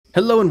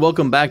Hello and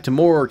welcome back to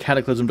more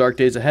Cataclysm Dark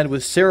Days Ahead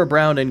with Sarah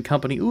Brown and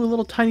company. Ooh, a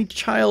little tiny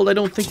child. I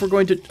don't think we're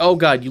going to... Oh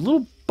god, you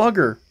little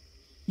bugger.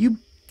 You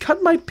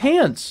cut my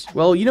pants.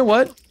 Well, you know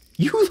what?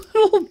 You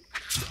little...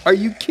 Are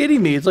you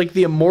kidding me? It's like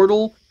the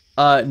immortal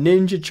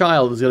ninja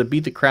child is going to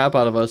beat the crap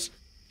out of us.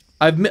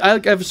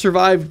 I've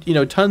survived, you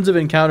know, tons of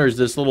encounters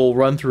this little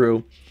run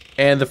through.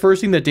 And the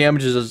first thing that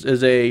damages us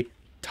is a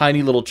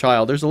tiny little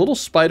child. There's a little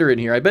spider in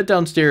here. I bet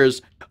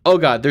downstairs... Oh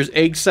god, there's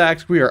egg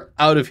sacs. We are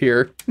out of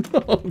here.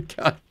 Oh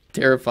god.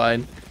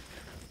 Terrifying.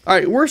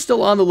 Alright, we're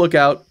still on the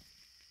lookout.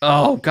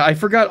 Oh, God, I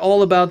forgot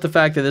all about the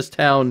fact that this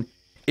town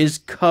is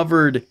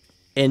covered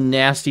in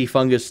nasty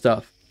fungus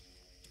stuff.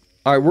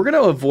 Alright, we're going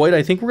to avoid,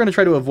 I think we're going to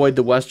try to avoid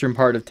the western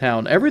part of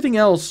town. Everything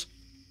else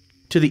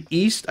to the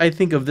east, I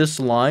think, of this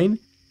line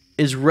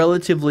is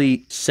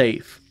relatively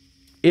safe,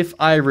 if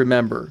I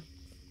remember.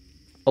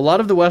 A lot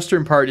of the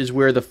western part is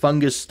where the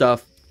fungus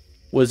stuff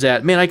was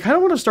at. Man, I kind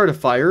of want to start a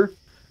fire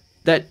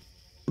that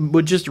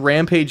would just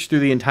rampage through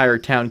the entire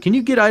town. Can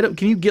you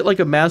get like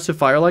a massive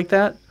fire like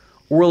that?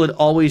 Or will it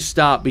always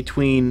stop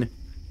between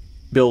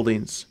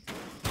buildings?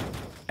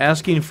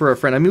 Asking for a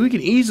friend. I mean, we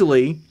can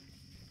easily...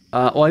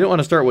 well, I don't want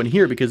to start one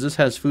here because this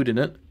has food in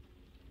it.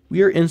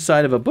 We are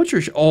inside of a butcher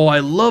shop. Oh, I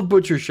love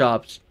butcher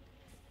shops.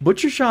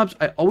 Butcher shops,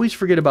 I always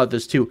forget about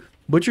this too.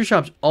 Butcher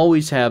shops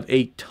always have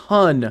a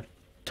ton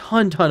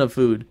of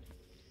food.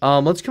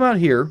 Let's come out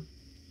here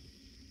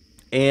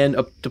and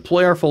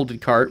deploy our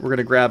folded cart. We're going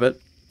to grab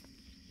it.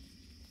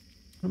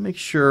 I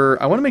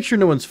want to make sure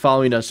no one's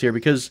following us here,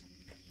 because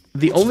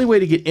the only way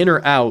to get in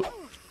or out...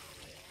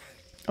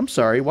 I'm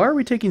sorry, why are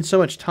we taking so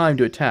much time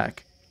to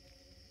attack?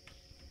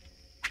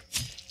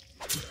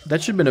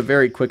 That should have been a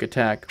very quick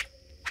attack.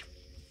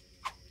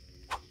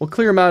 We'll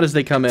clear them out as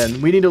they come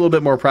in. We need a little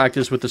bit more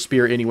practice with the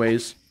spear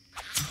anyways.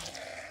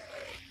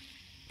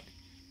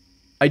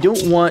 I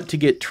don't want to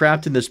get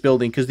trapped in this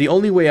building, because the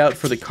only way out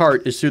for the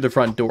cart is through the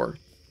front door.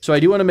 So I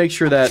do want to make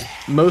sure that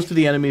most of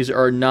the enemies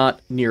are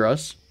not near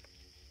us.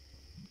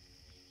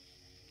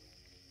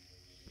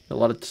 A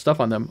lot of stuff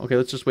on them. Okay,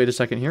 let's just wait a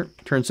second here.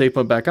 Turn safe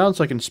mode back on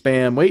so I can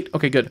spam wait.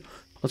 Okay, good.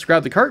 Let's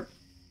grab the cart.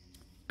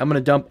 I'm going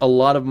to dump a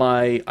lot of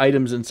my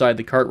items inside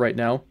the cart right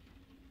now.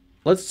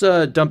 Let's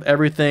dump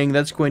everything.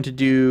 That's going to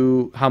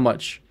do how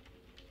much?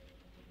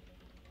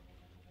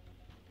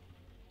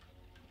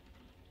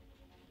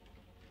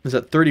 Is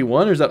that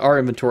 31 or is that our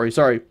inventory?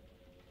 Sorry.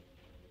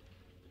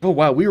 Oh,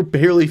 wow. We were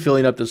barely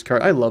filling up this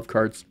cart. I love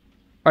carts.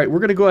 All right, we're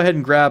going to go ahead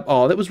and grab...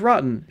 Oh, that was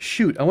rotten.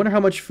 Shoot. I wonder how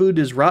much food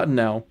is rotten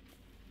now.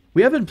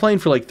 We have been playing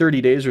for like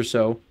 30 days or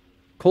so.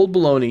 Cold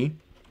bologna.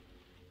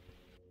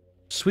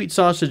 Sweet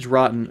sausage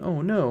rotten.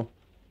 Oh, no.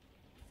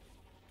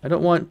 I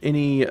don't want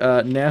any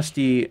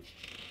nasty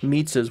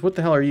meatses. What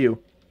the hell are you?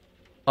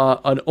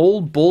 An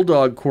old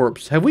bulldog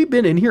corpse. Have we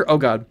been in here? Oh,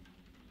 God.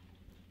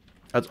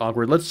 That's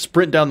awkward. Let's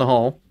sprint down the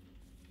hall.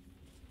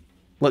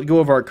 Let go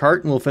of our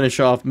cart and we'll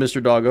finish off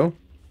Mr. Doggo.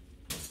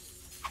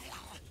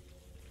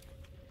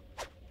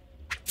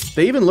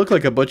 They even look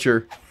like a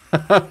butcher.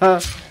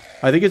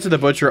 I think it's the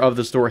butcher of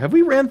the store. Have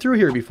we ran through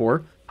here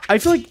before? I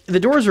feel like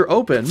the doors are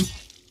open.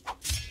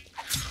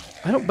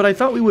 But I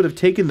thought we would have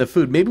taken the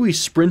food. Maybe we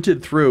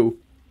sprinted through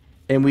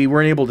and we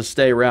weren't able to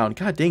stay around.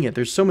 God dang it,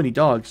 there's so many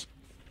dogs.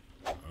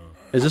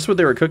 Is this what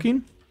they were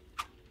cooking?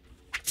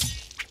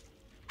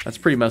 That's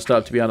pretty messed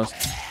up, to be honest.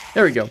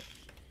 There we go.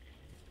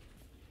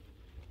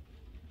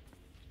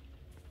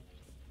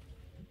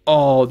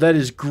 Oh, that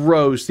is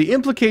gross. The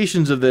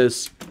implications of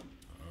this.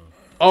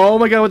 Oh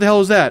my god, what the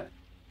hell is that?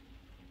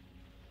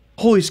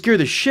 Holy, scared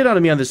the shit out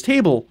of me on this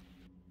table.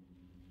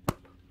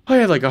 I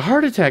had like a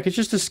heart attack. It's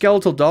just a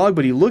skeletal dog,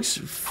 but he looks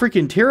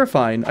freaking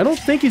terrifying. I don't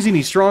think he's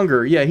any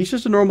stronger. Yeah, he's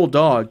just a normal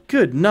dog.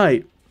 Good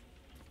night.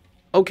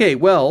 Okay,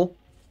 well,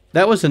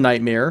 that was a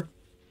nightmare.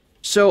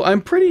 So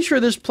I'm pretty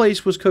sure this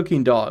place was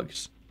cooking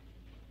dogs.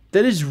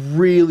 That is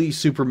really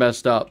super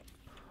messed up.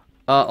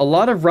 A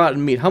lot of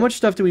rotten meat. How much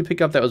stuff did we pick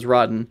up that was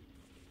rotten?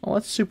 Oh,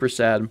 that's super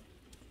sad.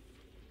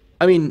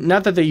 I mean,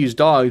 not that they use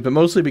dogs, but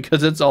mostly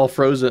because it's all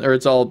frozen, or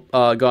it's all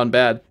gone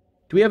bad.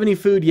 Do we have any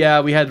food?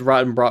 Yeah, we had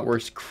rotten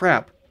bratwurst.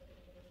 Crap.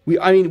 We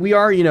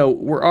are, you know,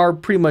 we're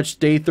pretty much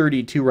day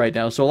 32 right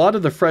now, so a lot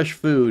of the fresh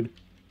food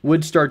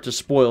would start to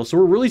spoil. So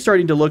we're really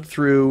starting to look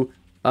through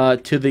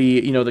to the,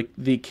 you know,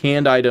 the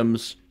canned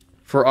items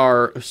for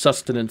our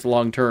sustenance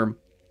long term.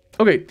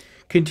 Okay,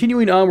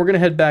 continuing on, we're going to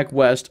head back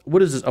west.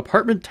 What is this?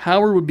 Apartment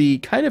tower would be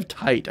kind of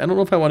tight. I don't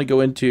know if I want to go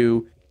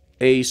into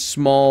a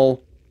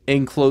small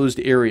enclosed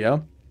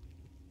area.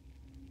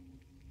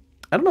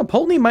 I don't know,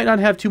 Pulteney might not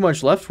have too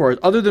much left for us,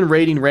 other than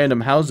raiding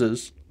random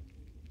houses.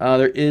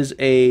 There is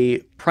a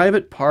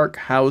private park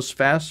house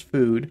fast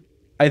food.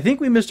 I think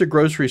we missed a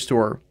grocery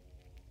store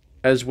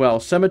as well.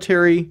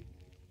 Cemetery,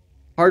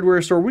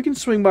 hardware store. We can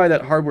swing by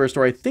that hardware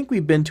store. I think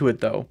we've been to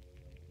it, though.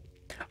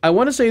 I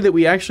want to say that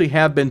we actually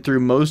have been through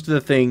most of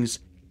the things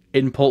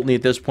in Pulteney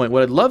at this point.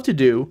 What I'd love to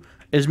do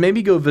is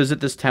maybe go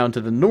visit this town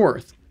to the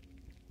north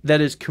that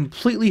is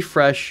completely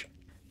fresh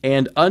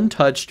and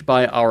untouched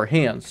by our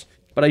hands.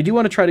 But I do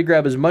want to try to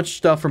grab as much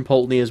stuff from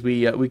Poltony as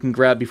we can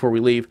grab before we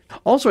leave.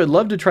 Also, I'd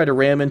love to try to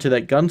ram into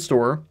that gun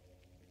store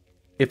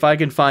if I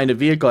can find a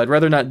vehicle. I'd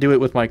rather not do it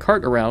with my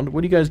cart around.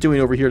 What are you guys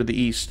doing over here to the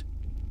east?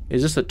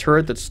 Is this a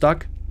turret that's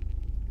stuck?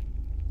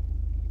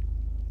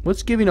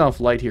 What's giving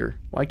off light here?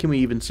 Why can we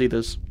even see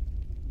this?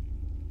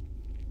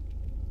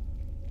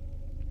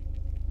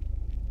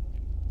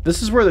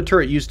 This is where the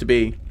turret used to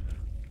be.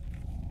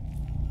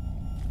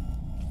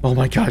 Oh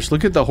my gosh,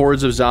 look at the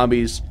hordes of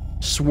zombies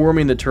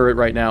swarming the turret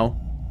right now.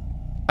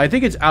 I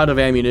think it's out of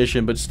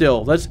ammunition, but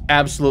still, that's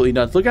absolutely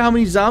nuts. Look at how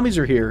many zombies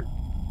are here.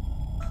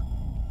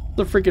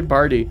 The freaking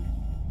party.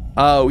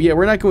 Oh, yeah,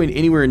 we're not going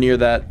anywhere near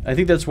that. I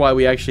think that's why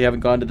we actually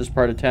haven't gone to this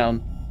part of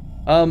town.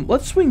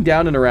 Let's swing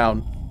down and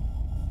around.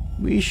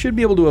 We should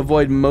be able to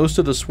avoid most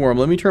of the swarm.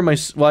 Let me turn my...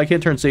 Well, I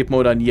can't turn safe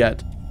mode on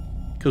yet,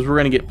 because we're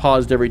going to get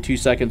paused every 2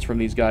 seconds from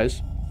these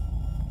guys.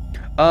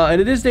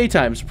 And it is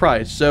daytime,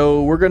 surprise.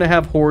 So we're going to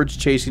have hordes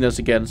chasing us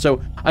again.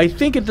 So I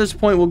think at this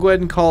point we'll go ahead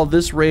and call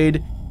this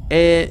raid.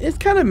 And it's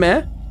kind of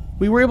meh.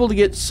 We were able to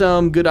get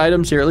some good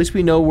items here. At least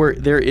we know where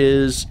there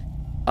is...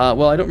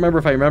 well, I don't remember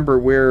if I remember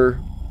where...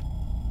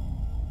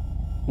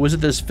 Was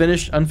it this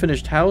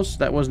unfinished house?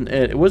 That wasn't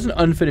it. It was an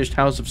unfinished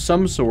house of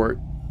some sort.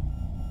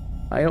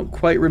 I don't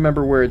quite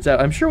remember where it's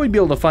at. I'm sure we'd be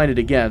able to find it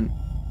again.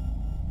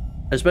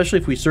 Especially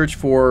if we search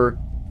for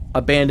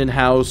abandoned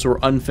house or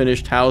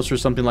unfinished house or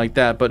something like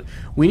that. But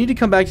we need to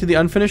come back to the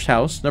unfinished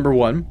house, number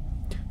one.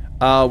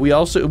 We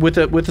also, with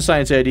the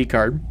science ID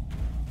card.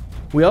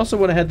 We also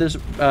want to head this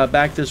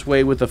back this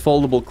way with a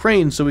foldable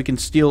crane so we can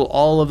steal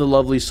all of the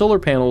lovely solar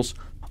panels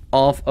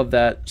off of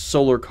that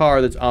solar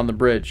car that's on the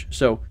bridge.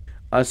 So,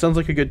 sounds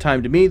like a good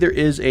time to me. There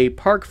is a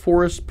park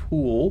forest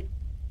pool.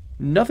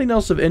 Nothing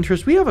else of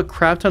interest. We have a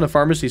crap ton of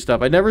pharmacy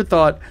stuff. I never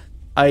thought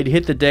I'd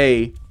hit the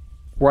day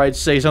where I'd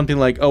say something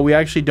like, oh, we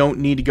actually don't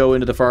need to go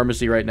into the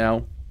pharmacy right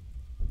now.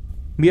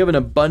 We have an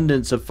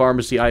abundance of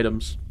pharmacy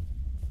items.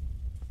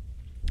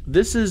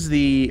 This is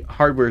the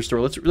hardware store.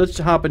 Let's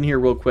hop in here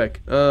real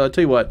quick. I'll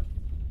tell you what.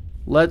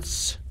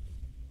 It's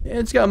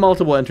got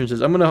multiple entrances.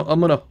 I'm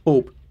gonna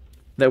hope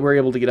that we're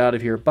able to get out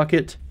of here.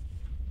 Bucket,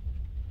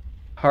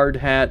 hard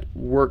hat,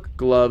 work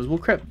gloves. We'll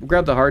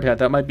grab the hard hat.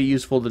 That might be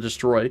useful to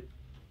destroy.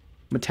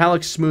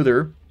 Metallic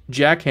smoother,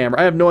 jackhammer.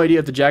 I have no idea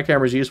if the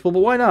jackhammer is useful,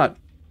 but why not?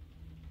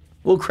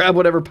 We'll grab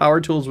whatever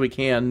power tools we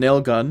can. Nail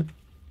gun.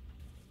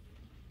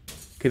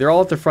 Okay, they're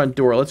all at the front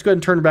door. Let's go ahead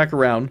and turn back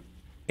around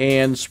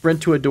and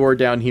sprint to a door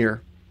down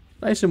here.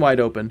 Nice and wide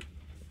open.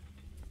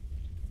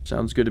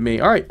 Sounds good to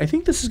me. Alright, I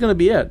think this is going to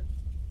be it.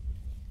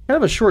 Kind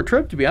of a short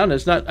trip, to be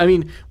honest. I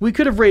mean, we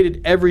could have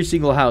raided every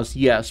single house,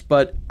 yes,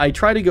 but I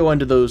try to go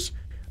into those,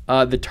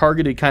 the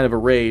targeted kind of a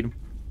raid.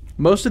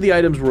 Most of the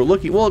items we're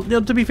looking... Well,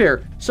 to be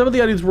fair, some of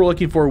the items we're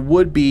looking for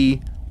would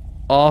be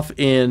off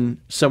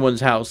in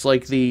someone's house,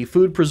 like the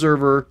food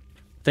preserver,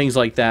 things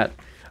like that.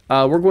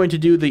 We're going to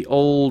do the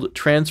old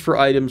transfer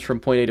items from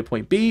point A to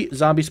point B.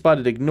 Zombie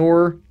spotted,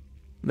 ignore.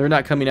 They're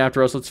not coming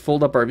after us. Let's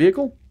fold up our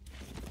vehicle.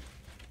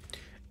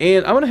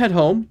 And I want to head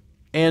home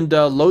and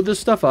load this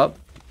stuff up.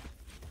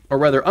 Or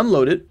rather,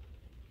 unload it.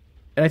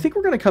 And I think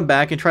we're going to come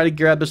back and try to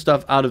grab the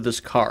stuff out of this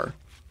car.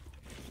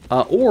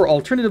 Or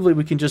alternatively,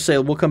 we can just say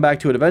we'll come back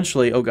to it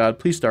eventually. Oh god,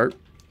 please start.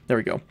 There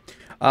we go.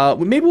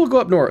 Maybe we'll go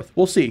up north.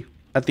 We'll see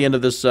at the end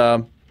of this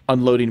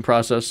unloading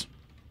process.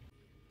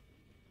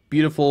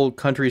 Beautiful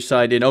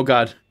countryside in... Oh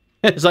god.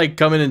 It's like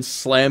coming and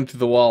slam through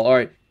the wall.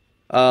 Alright.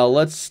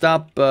 Let's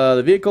stop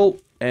the vehicle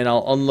and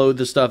I'll unload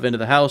the stuff into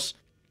the house.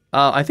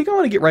 I think I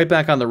want to get right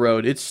back on the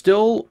road. It's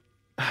still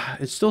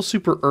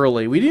super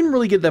early. We didn't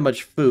really get that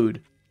much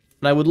food.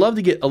 And I would love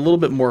to get a little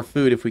bit more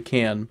food if we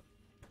can.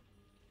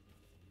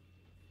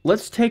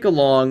 Let's take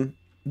along,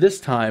 this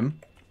time,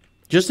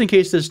 just in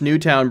case this new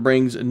town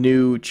brings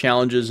new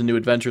challenges and new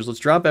adventures, let's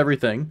drop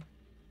everything.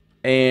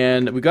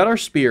 And we got our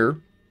spear.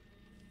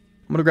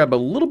 I'm going to grab a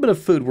little bit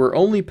of food. We're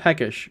only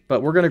peckish,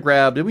 but we're going to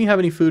grab... Did we have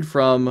any food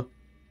from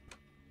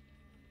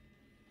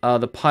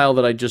the pile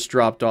that I just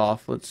dropped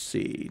off? Let's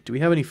see. Do we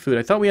have any food?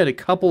 I thought we had a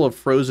couple of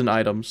frozen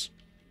items.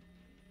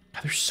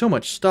 There's so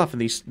much stuff,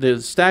 and the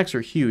stacks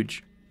are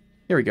huge.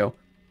 Here we go.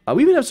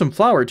 We even have some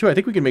flour, too. I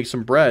think we can make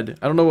some bread.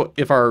 I don't know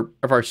if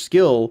our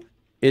skill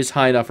is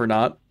high enough or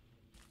not.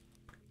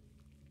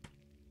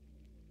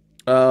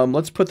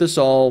 Let's put this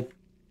all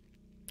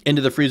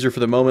into the freezer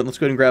for the moment. Let's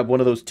go ahead and grab one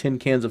of those tin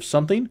cans of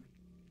something.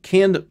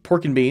 Canned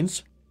pork and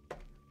beans.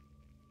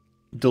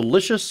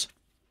 Delicious.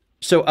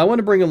 So I want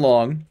to bring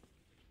along...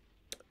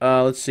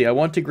 let's see. I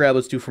want to grab...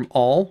 Let's do from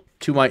all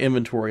to my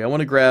inventory. I want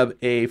to grab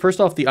a... First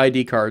off, the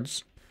ID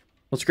cards.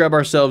 Let's grab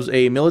ourselves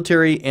a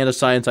military and a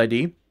science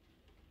ID.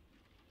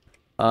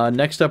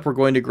 Next up, we're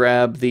going to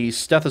grab the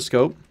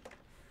stethoscope.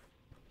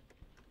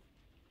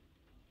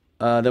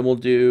 Then we'll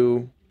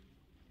do...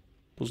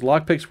 Those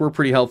lockpicks were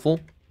pretty helpful.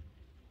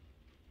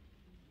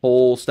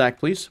 Whole stack,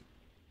 please.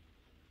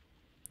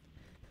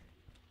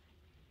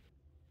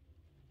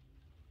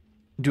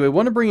 Do I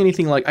want to bring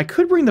anything like... I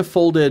could bring the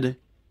folded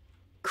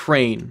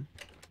crane.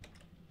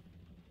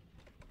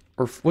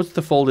 Or what's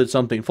the folded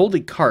something?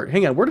 Folded cart.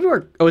 Hang on, where did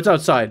our... Oh, it's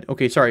outside.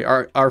 Okay, sorry.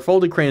 Our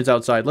folded crane is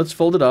outside. Let's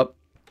fold it up.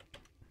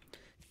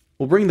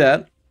 We'll bring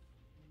that.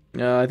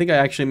 I think I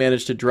actually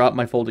managed to drop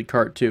my folded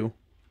cart, too.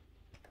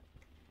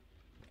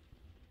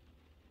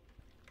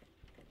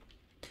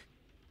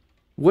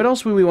 What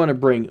else would we want to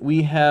bring?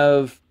 We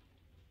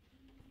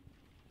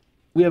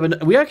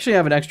actually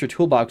have an extra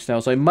toolbox now,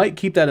 so I might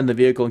keep that in the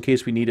vehicle in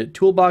case we need it.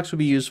 Toolbox would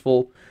be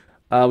useful.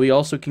 We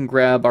also can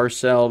grab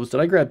ourselves... Did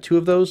I grab 2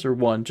 of those or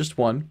 1? Just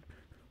 1.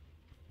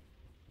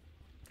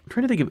 I'm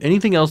trying to think of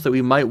anything else that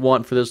we might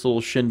want for this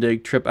little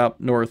shindig trip up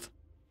north.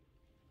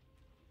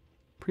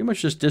 Pretty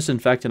much just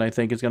disinfectant, I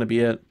think, is going to be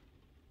it.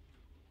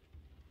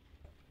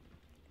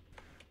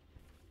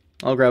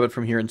 I'll grab it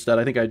from here instead.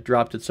 I think I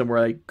dropped it somewhere.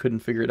 I couldn't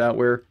figure it out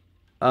where.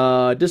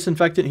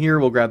 Disinfectant here.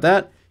 We'll grab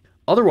that.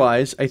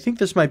 Otherwise, I think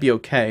this might be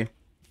okay.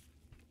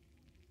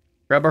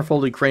 Grab our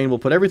folded crane. We'll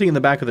put everything in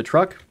the back of the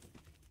truck.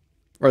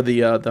 Or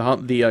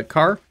the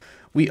car.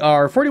 We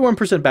are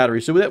 41%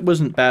 battery, so that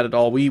wasn't bad at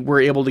all. We were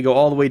able to go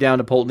all the way down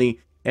to Pulteney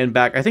and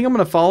back. I think I'm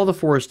going to follow the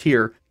forest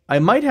here. I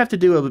might have to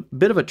do a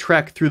bit of a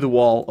trek through the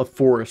wall of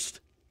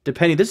forest,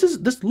 depending.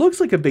 This looks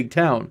like a big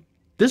town.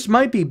 This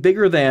might be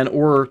bigger than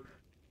or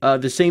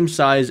the same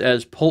size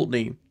as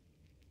Pulteney.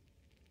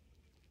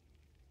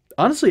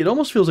 Honestly, it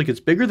almost feels like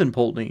it's bigger than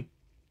Pulteney,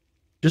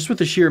 just with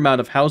the sheer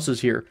amount of houses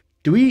here.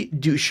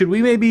 Should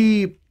we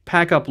maybe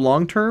pack up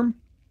long term?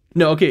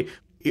 No, okay.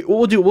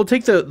 We'll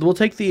take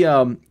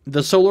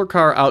the solar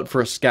car out for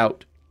a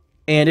scout.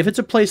 And if it's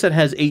a place that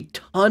has a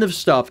ton of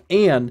stuff,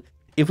 and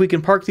if we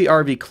can park the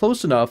RV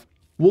close enough,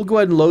 we'll go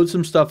ahead and load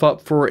some stuff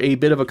up for a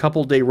bit of a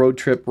couple-day road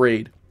trip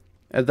raid.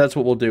 And that's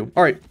what we'll do.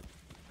 All right.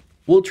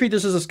 We'll treat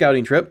this as a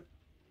scouting trip.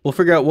 We'll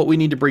figure out what we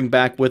need to bring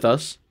back with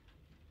us.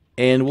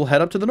 And we'll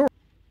head up to the north.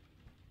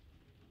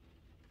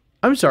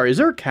 I'm sorry, is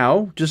there a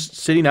cow just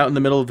sitting out in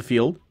the middle of the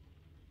field?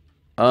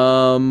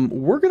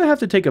 We're going to have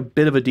to take a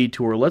bit of a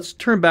detour. Let's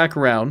turn back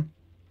around.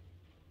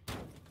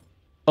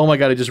 Oh my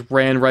god, I just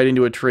ran right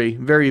into a tree.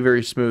 Very,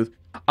 very smooth.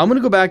 I'm going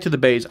to go back to the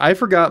base. I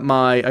forgot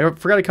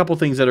a couple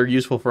things that are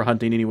useful for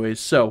hunting anyways.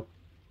 So,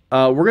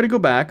 we're going to go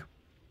back.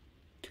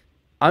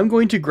 I'm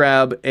going to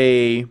grab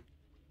a...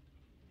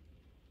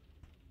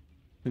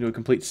 do a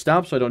complete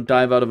stop so I don't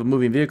dive out of a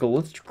moving vehicle.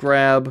 Let's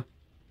grab...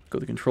 Go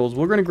to the controls.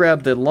 We're going to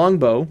grab the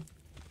longbow.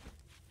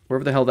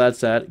 Wherever the hell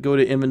that's at. Go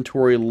to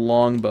inventory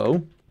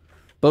longbow.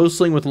 Bow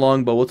sling with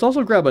longbow. Let's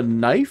also grab a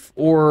knife,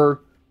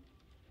 or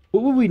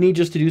what would we need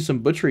just to do some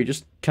butchery?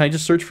 Can I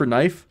just search for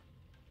knife?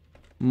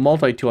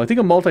 Multi-tool. I think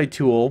a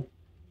multi-tool.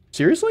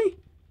 Seriously?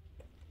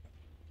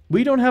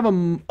 We don't have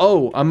a...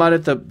 Oh, I'm not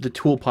at the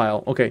tool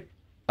pile. Okay.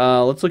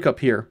 Let's look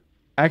up here.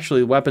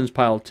 Actually, weapons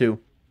pile too.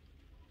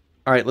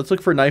 Alright, let's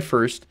look for knife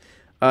first.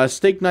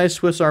 Steak knife,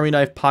 Swiss Army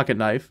knife, pocket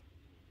knife.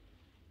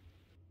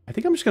 I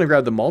think I'm just going to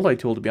grab the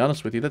multi-tool, to be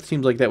honest with you. That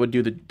seems like that would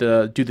do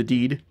the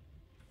deed,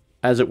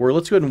 as it were.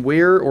 Let's go ahead and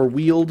wear or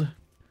wield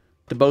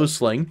the bow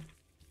sling.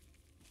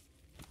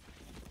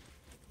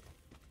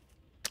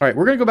 Alright,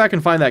 we're going to go back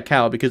and find that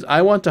cow, because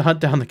I want to hunt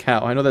down the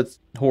cow. I know that's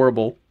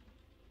horrible.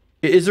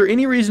 Is there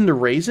any reason to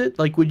raise it?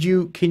 Like,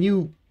 can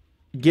you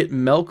get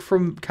milk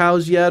from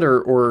cows yet,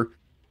 or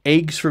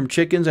eggs from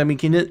chickens? I mean,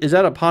 is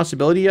that a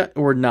possibility yet,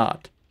 or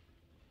not?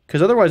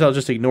 Because otherwise I'll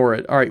just ignore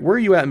it. Alright, where are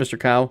you at, Mr.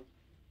 Cow?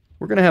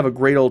 We're going to have a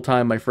great old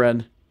time, my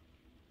friend.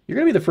 You're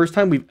going to be the first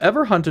time we've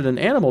ever hunted an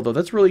animal, though.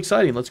 That's really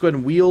exciting. Let's go ahead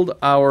and wield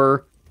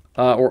our,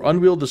 or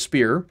unwield the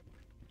spear.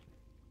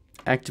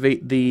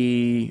 Activate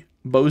the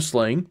bow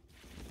sling.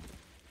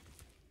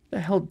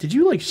 The hell, did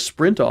you, like,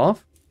 sprint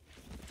off?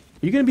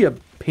 Are you going to be a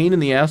pain in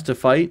the ass to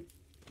fight?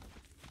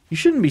 You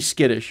shouldn't be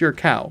skittish. You're a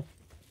cow.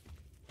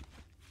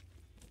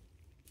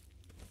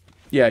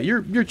 Yeah,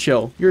 you're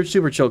chill. You're a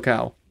super chill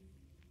cow.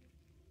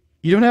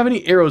 You don't have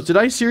any arrows. Did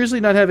I seriously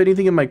not have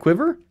anything in my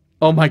quiver?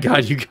 Oh my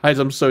god, you guys,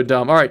 I'm so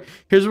dumb. Alright,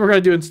 here's what we're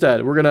going to do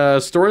instead. We're going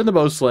to store it in the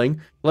bow sling.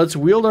 Let's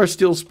wield our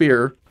steel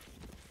spear.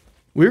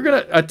 We're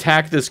going to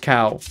attack this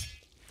cow.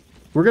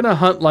 We're going to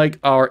hunt like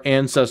our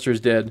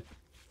ancestors did.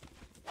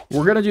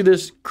 We're going to do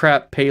this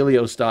crap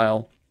paleo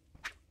style.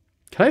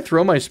 Can I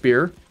throw my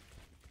spear?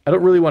 I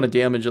don't really want to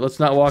damage it. Let's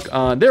not walk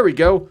on... There we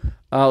go.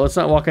 Let's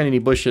not walk on any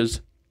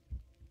bushes.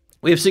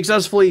 We have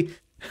successfully,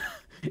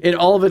 in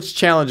all of its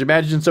challenge,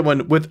 imagine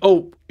someone with...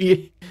 Oh,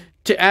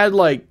 to add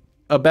like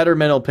a better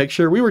mental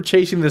picture, we were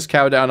chasing this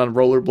cow down on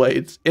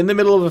rollerblades in the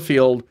middle of a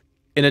field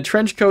in a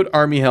trench coat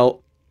army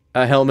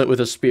helmet with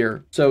a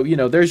spear. So, you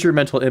know, there's your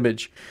mental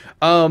image.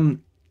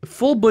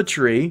 Full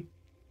butchery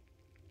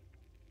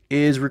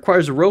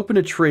requires a rope and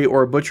a tree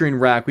or a butchering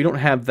rack. We don't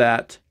have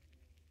that.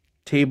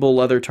 Table,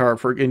 leather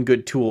tarp in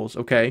good tools,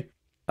 okay?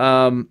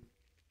 We're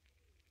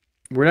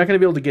not going to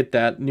be able to get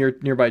that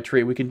nearby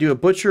tree. We can do a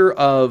butcher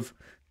of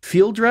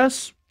field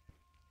dress.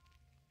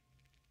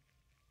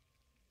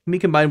 Can be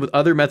combined with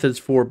other methods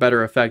for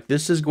better effect.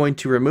 This is going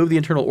to remove the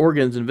internal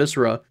organs and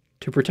viscera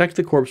to protect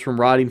the corpse from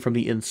rotting from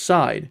the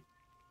inside.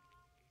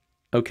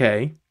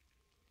 Okay.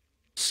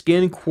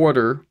 Skin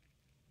quarter.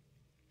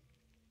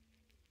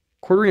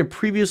 Quartering a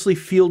previously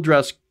field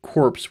dressed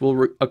corpse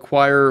will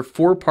acquire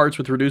 4 parts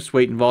with reduced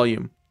weight and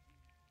volume.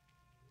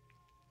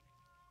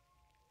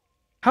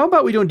 How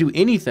about we don't do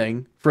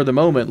anything for the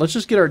moment? Let's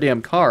just get our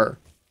damn car.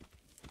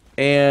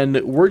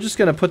 And we're just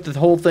going to put the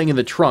whole thing in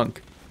the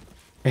trunk.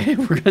 And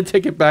we're going to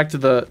take it back to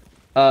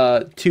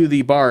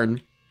the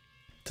barn,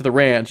 to the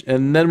ranch,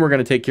 and then we're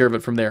going to take care of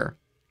it from there.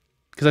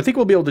 Because I think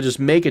we'll be able to just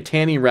make a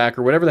tanning rack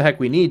or whatever the heck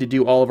we need to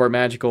do all of our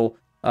magical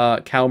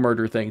cow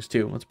murder things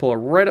too. Let's pull it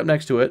right up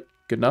next to it.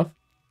 Good enough.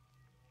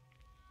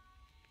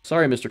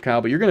 Sorry, Mr.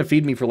 Cow, but you're going to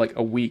feed me for like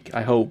a week,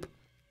 I hope.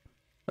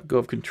 Let go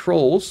of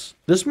controls.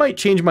 This might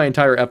change my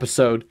entire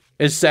episode.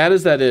 As sad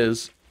as that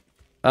is.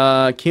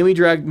 Can we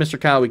drag Mr.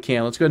 Cow? We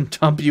can. Let's go ahead and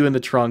dump you in the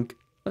trunk.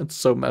 That's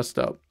so messed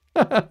up.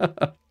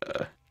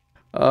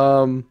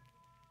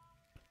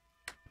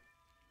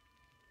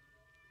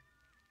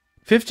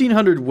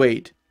 1,500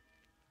 weight.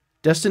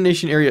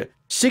 Destination area.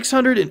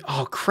 600 and...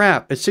 Oh,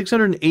 crap. It's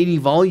 680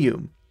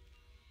 volume.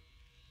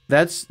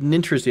 That's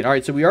interesting. All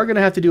right, so we are going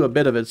to have to do a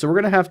bit of it. So we're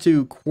going to have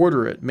to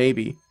quarter it,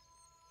 maybe.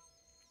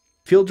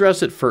 Field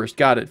dress it first.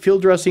 Got it.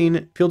 Field dress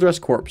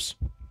corpse.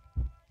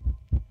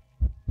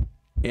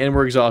 And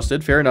we're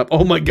exhausted. Fair enough.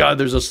 Oh my god,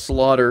 there's a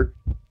slaughter.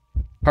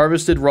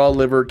 Harvested raw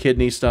liver,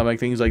 kidney, stomach,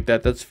 things like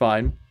that. That's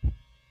fine.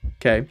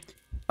 Okay.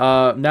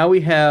 Now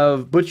we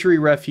have butchery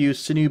refuse,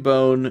 sinew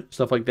bone,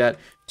 stuff like that.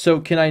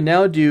 So can I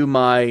now do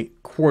my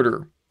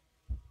quarter?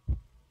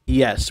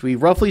 Yes, we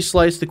roughly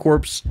slice the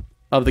corpse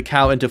of the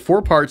cow into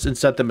 4 parts and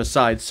set them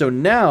aside. So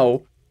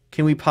now,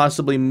 can we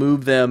possibly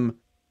move them...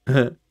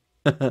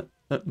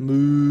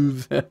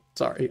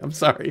 Sorry, I'm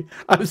sorry.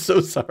 I'm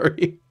so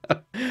sorry.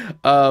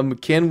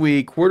 Can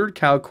we... Quartered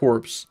cow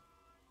corpse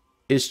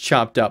is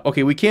chopped up.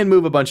 Okay, we can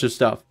move a bunch of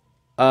stuff.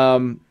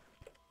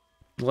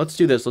 Let's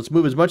do this. Let's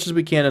move as much as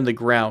we can in the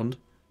ground.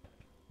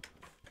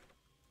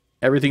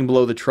 Everything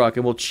below the truck.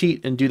 And we'll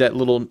cheat and do that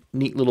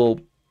neat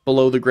little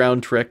below the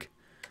ground trick.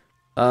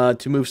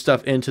 To move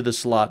stuff into the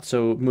slot.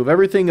 So move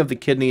everything of the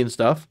kidney and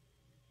stuff.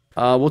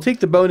 We'll take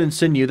the bone and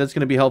sinew. That's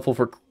going to be helpful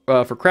for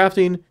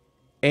crafting.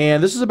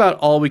 And this is about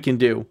all we can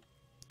do.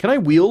 Can I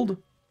wield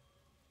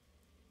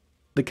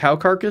the cow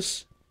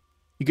carcass?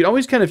 You can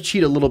always kind of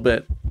cheat a little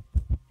bit.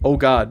 Oh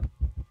god.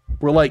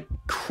 We're like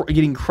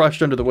getting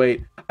crushed under the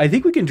weight. I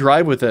think we can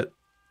drive with it.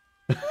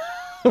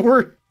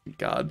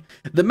 God.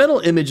 The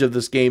mental image of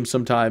this game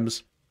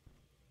sometimes.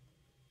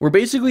 We're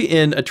basically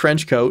in a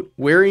trench coat,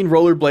 wearing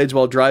rollerblades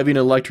while driving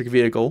an electric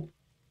vehicle,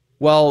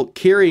 while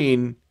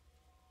carrying...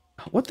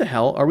 What the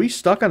hell? Are we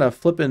stuck on a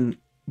flippin'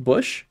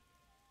 bush?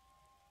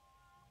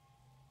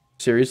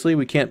 Seriously?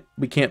 We can't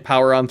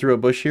power on through a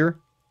bush here?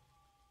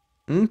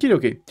 Okie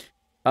dokie.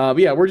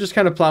 Yeah, we're just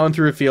kind of plowing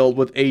through a field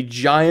with a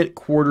giant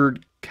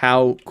quartered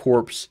cow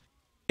corpse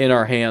in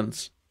our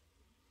hands.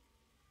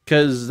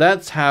 Because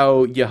that's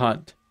how you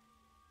hunt.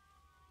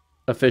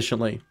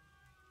 Efficiently.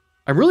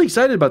 I'm really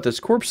excited about this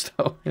corpse,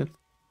 though.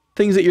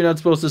 Things that you're not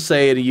supposed to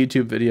say in a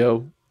YouTube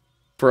video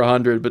for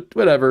 100, but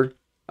whatever.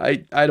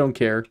 I don't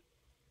care.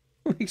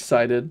 I'm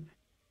excited.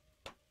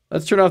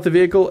 Let's turn off the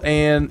vehicle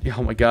and...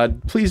 Oh my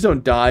god. Please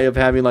don't die of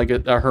having like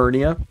a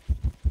hernia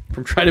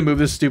from trying to move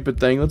this stupid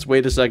thing. Let's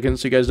wait a second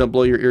so you guys don't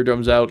blow your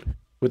eardrums out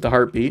with the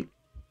heartbeat.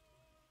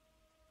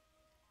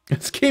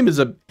 This game is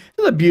a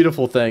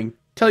beautiful thing.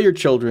 Tell your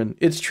children.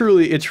 It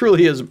truly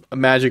is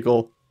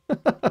magical.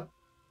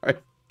 Alright.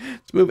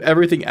 Let's move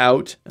everything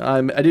out.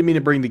 I didn't mean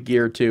to bring the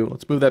gear too.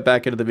 Let's move that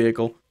back into the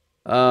vehicle.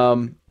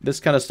 This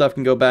kind of stuff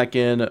can go back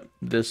in.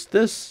 This.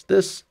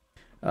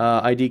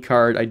 ID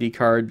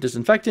card,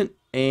 disinfectant.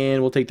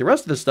 And we'll take the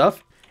rest of this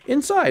stuff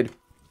inside.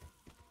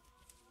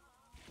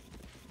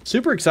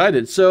 Super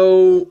excited.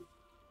 So,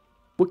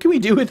 what can we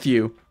do with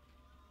you?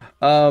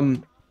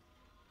 Can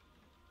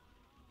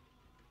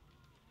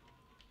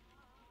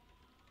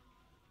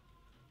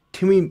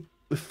we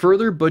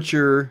further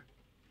butcher?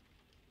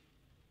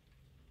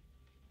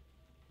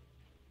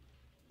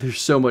 There's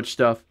so much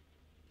stuff.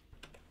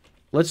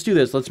 Let's do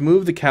this. Let's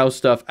move the cow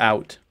stuff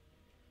out.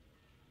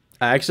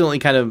 I accidentally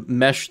kind of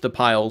meshed the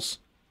piles.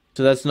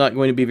 So that's not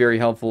going to be very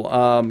helpful.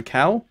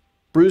 Cow?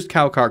 Bruised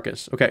cow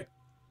carcass. Okay.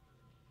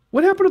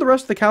 What happened to the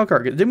rest of the cow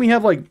carcass? Didn't we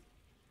have, like,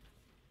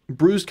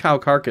 bruised cow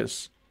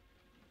carcass?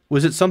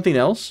 Was it something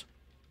else?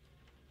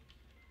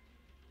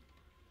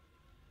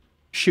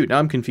 Shoot, now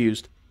I'm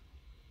confused.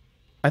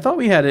 I thought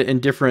we had it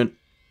in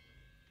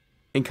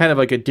kind of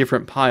like a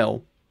different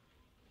pile.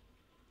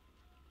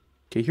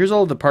 Okay, here's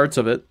all of the parts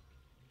of it.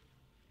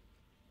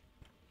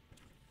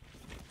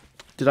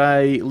 Did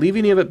I leave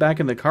any of it back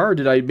in the car, or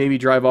did I maybe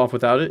drive off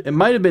without it? It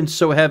might have been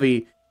so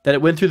heavy that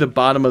it went through the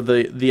bottom of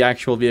the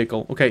actual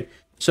vehicle. Okay,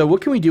 so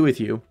what can we do with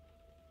you?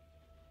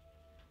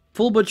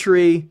 Full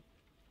butchery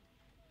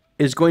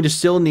is going to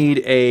still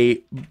need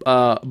a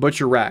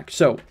butcher rack.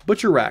 So,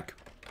 butcher rack.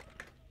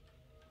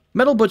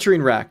 Metal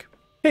butchering rack.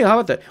 Hey, how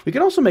about that? We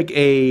can also make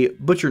a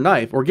butcher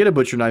knife, or get a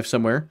butcher knife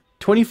somewhere.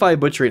 25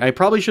 butchering. I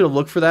probably should have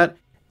looked for that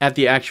at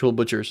the actual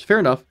butchers. Fair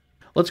enough.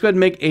 Let's go ahead and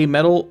make a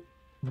metal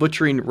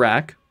butchering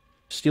rack.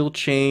 Steel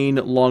chain,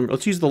 long...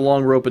 Let's use the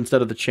long rope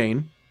instead of the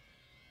chain.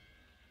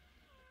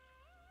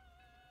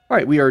 All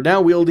right, we are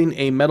now wielding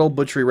a metal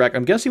butchery rack.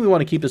 I'm guessing we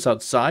want to keep this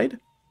outside.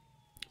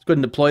 Let's go ahead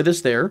and deploy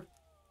this there.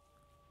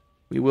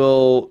 We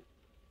will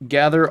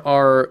gather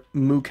our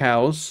moo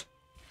cows.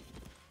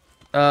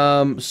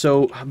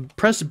 So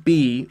press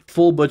B,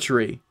 full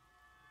butchery.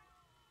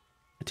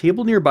 A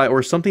table nearby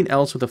or something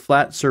else with a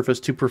flat surface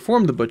to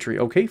perform the butchery.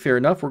 Okay, fair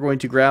enough. We're going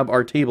to grab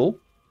our table.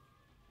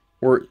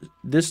 Or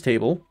this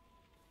table.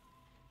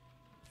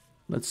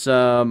 Let's,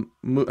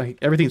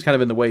 everything's kind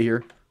of in the way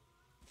here.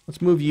 Let's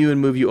move you and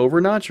move you over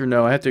a notch, or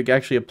no? I have to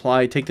actually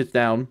apply, take this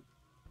down,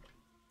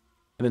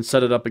 and then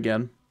set it up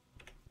again.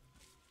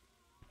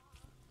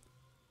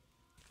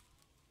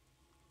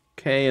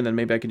 Okay, and then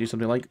maybe I can do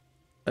something like,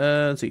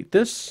 let's see,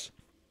 this,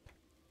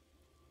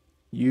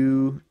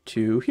 you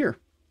to here.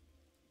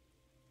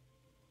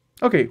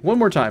 Okay, one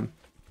more time.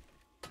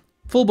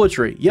 Full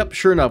butchery. Yep,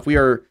 sure enough, we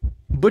are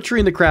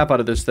butchering the crap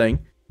out of this thing.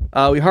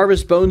 We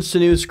harvest bones,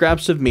 sinew,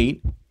 scraps of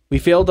meat. We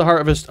failed to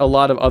harvest a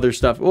lot of other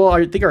stuff. Well,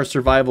 I think our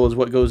survival is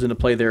what goes into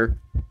play there.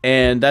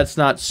 And that's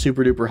not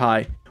super duper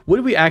high. What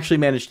did we actually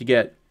manage to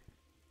get?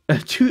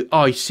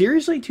 Oh,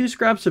 seriously? 2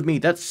 scraps of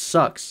meat? That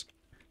sucks.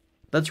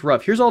 That's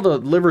rough. Here's all the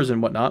livers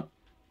and whatnot.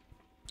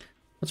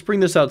 Let's bring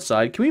this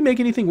outside. Can we make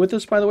anything with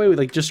this, by the way?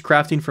 Like just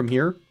crafting from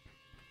here?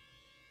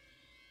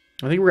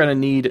 I think we're going to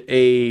need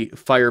a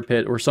fire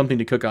pit or something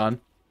to cook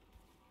on.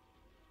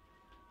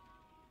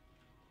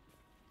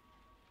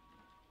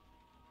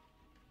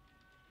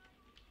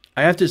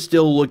 I have to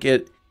still look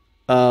at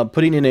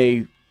putting in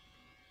a,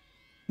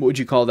 what would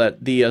you call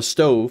that? The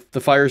stove,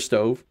 the fire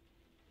stove.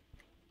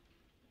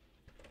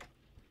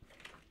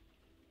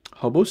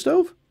 Hobo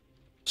stove?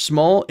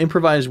 Small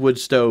improvised wood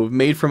stove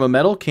made from a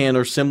metal can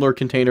or similar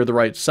container the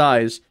right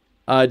size.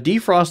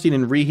 Defrosting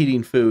and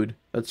reheating food.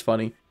 That's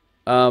funny.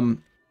 What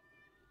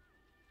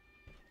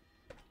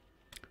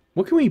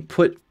can we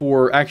put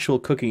for actual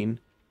cooking?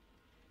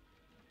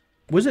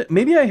 Was it...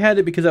 Maybe I had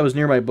it because I was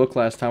near my book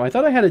last time. I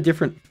thought I had a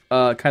different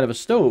kind of a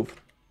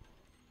stove.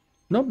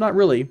 Nope, not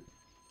really.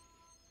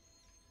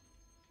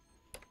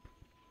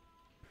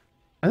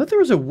 I thought there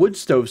was a wood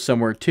stove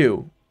somewhere,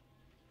 too.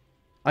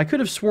 I could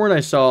have sworn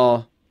I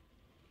saw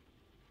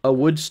a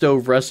wood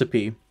stove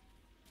recipe.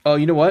 Oh,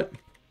 you know what?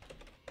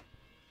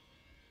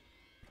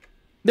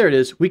 There it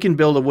is. We can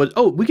build a wood...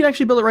 Oh, we can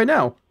actually build it right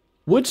now.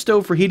 Wood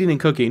stove for heating and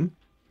cooking.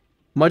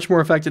 Much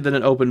more effective than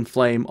an open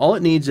flame. All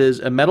it needs is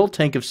a metal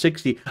tank of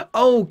 60.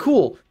 Oh,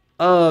 cool.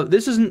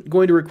 This isn't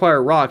going to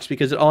require rocks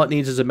because all it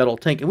needs is a metal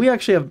tank. And we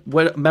actually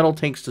have metal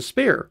tanks to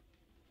spare.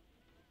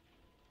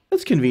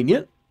 That's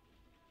convenient.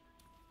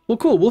 Well,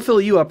 cool. We'll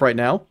fill you up right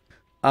now.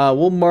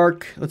 We'll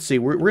mark... Let's see.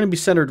 We're going to be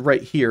centered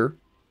right here.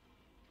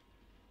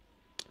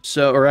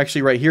 So, or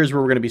actually right here is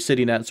where we're going to be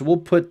sitting at. So we'll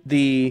put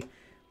the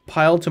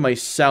pile to my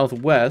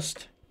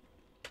southwest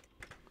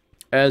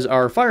as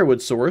our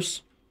firewood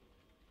source.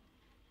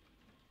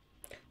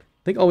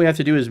 I think all we have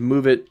to do is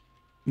move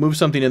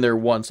something in there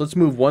once. Let's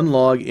move one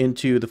log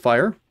into the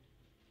fire.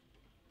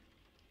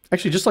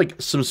 Actually, just like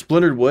some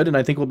splintered wood, and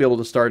I think we'll be able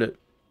to start it.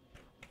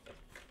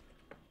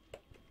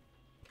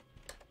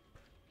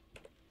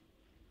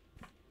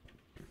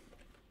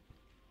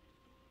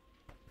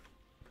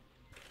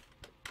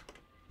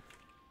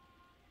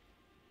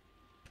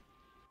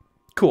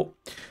 Cool.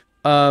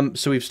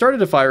 So we've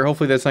started a fire.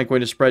 Hopefully that's not going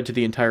to spread to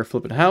the entire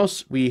flippin'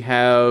 house. We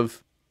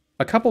have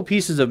a couple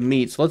pieces of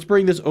meat, so let's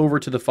bring this over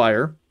to the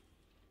fire.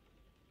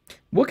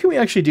 What can we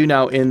actually do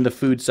now in the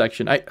food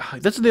section?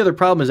 That's the other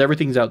problem, is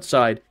everything's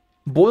outside.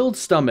 Boiled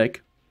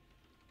stomach.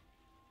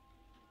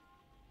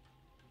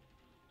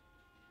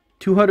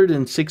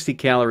 260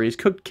 calories.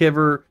 Cooked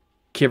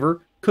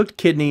cooked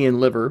kidney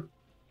and liver.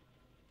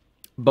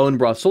 Bone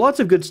broth. So lots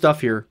of good stuff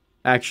here,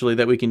 actually,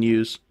 that we can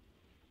use.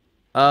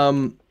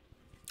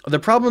 The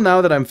problem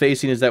now that I'm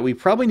facing is that we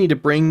probably need to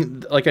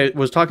bring, like I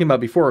was talking about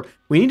before,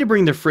 we need to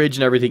bring the fridge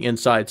and everything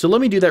inside. So let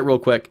me do that real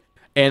quick,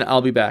 and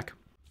I'll be back.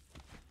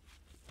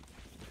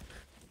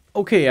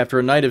 Okay, after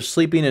a night of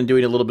sleeping and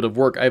doing a little bit of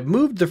work, I've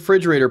moved the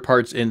refrigerator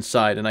parts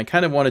inside, and I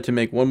kind of wanted to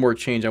make one more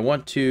change. I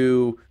want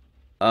to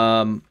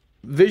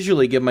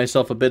visually give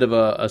myself a bit of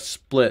a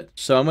split.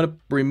 So I'm going to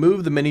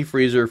remove the mini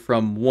freezer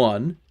from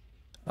one,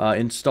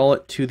 install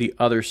it to the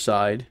other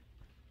side.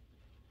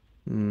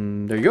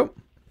 There you go.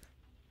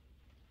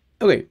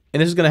 Okay, and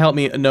this is going to help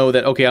me know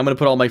that, okay, I'm going to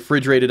put all my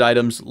refrigerated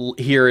items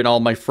here and all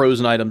my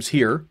frozen items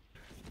here.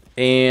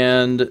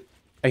 And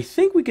I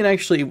think we can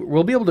actually,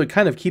 we'll be able to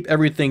kind of keep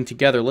everything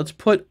together. Let's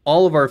put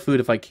all of our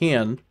food, if I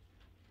can.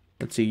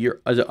 Let's see,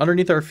 is it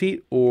underneath our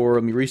feet? Or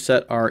let me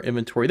reset our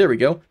inventory. There we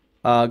go.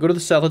 Go to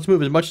the south. Let's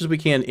move as much as we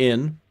can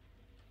in.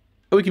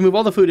 Oh, we can move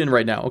all the food in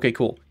right now. Okay,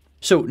 cool.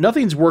 So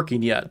nothing's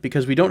working yet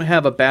because we don't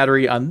have a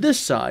battery on this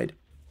side.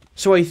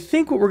 So I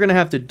think what we're going to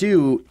have to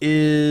do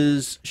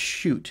is,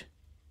 shoot.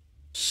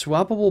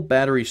 Swappable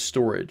battery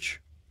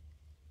storage.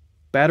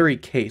 Battery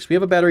case. We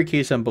have a battery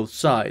case on both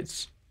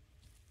sides.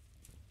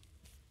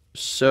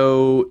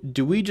 So,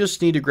 do we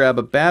just need to grab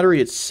a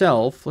battery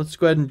itself? Let's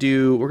go ahead and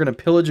do... We're going to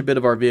pillage a bit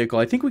of our vehicle.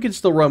 I think we can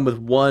still run with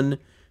one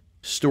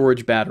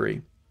storage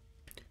battery.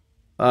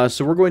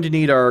 So we're going to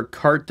need our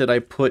cart that I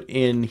put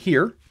in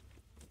here.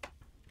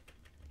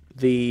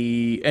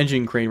 The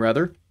engine crane,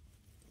 rather.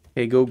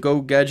 Okay,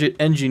 go gadget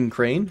engine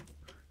crane.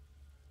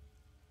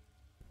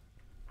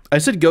 I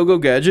said go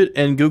gadget,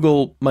 and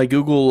my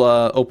Google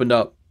opened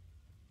up.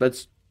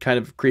 That's kind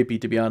of creepy,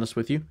 to be honest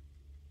with you.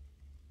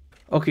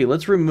 Okay,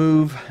 let's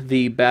remove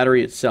the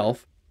battery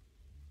itself.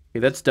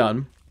 Okay, that's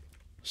done.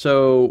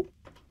 So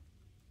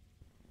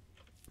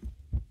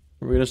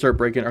we're going to start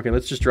breaking. Okay,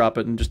 let's just drop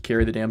it and just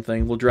carry the damn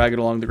thing. We'll drag it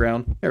along the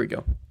ground. There we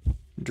go.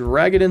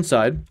 Drag it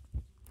inside.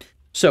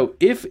 So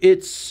if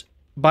it's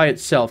by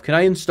itself, can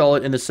I install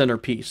it in the center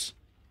piece?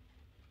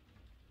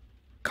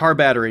 Car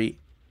battery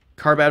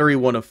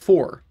 1 of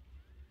 4.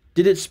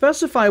 Did it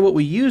specify what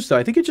we used, though?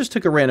 I think it just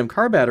took a random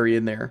car battery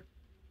in there.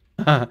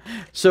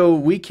 So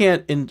we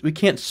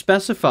can't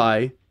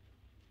specify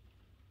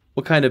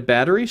what kind of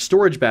battery?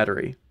 Storage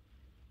battery.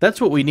 That's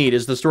what we need,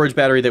 is the storage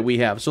battery that we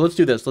have. So let's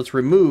do this. Let's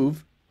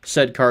remove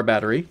said car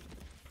battery.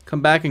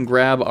 Come back and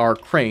grab our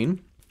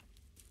crane.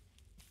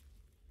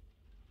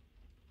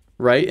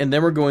 Right, and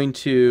then we're going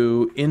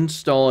to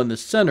install in the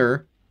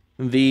center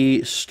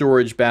the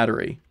storage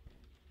battery.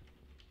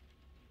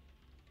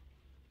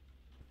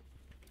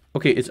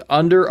 Okay, it's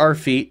under our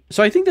feet.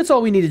 So I think that's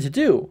all we needed to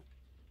do.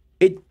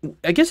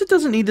 I guess it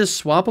doesn't need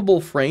this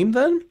swappable frame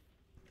then?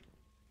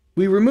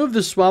 We remove the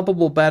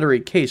swappable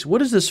battery case.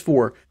 What is this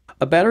for?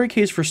 A battery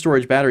case for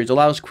storage batteries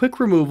allows quick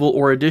removal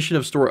or addition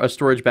of a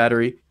storage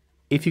battery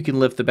if you can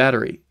lift the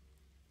battery.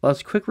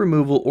 Allows quick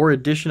removal or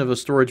addition of a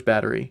storage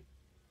battery.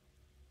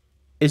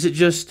 Is it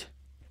just...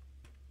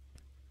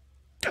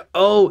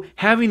 Oh,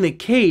 having the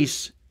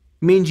case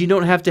means you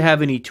don't have to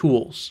have any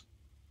tools.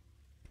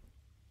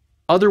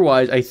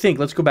 Otherwise, I think,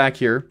 let's go back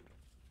here.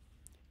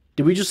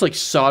 Did we just like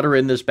solder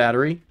in this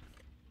battery?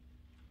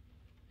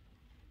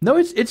 No,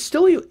 it's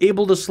still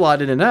able to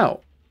slot in and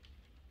out.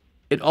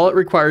 All it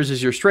requires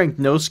is your strength,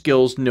 no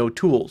skills, no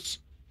tools.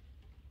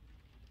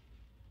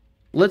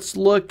 Let's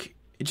look,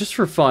 just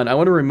for fun, I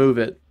want to remove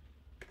it.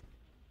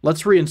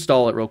 Let's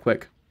reinstall it real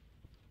quick.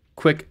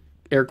 Quick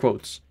air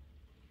quotes.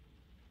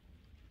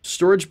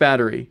 Storage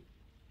battery.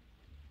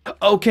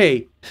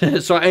 Okay,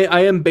 so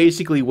I am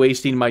basically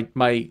wasting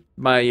my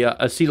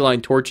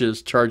acetylene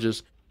torches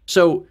charges.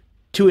 So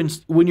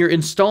when you're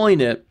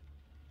installing it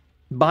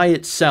by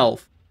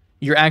itself,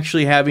 you're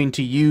actually having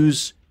to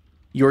use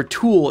your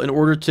tool in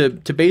order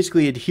to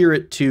basically adhere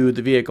it to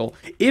the vehicle.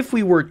 If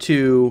we were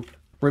to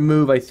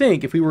remove,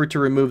 if we were to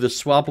remove the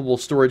swappable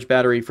storage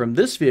battery from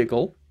this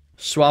vehicle,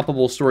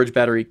 swappable storage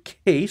battery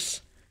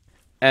case,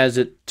 as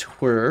it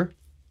were,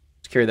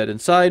 let's carry that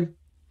inside.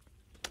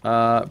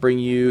 Bring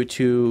you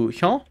to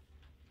here.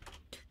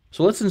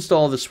 So let's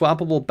install the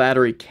swappable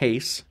battery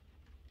case.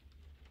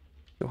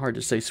 So hard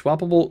to say.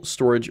 Swappable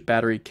storage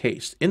battery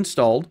case.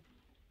 Installed.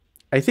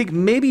 I think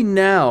maybe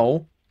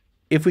now,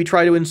 if we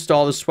try to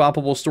install the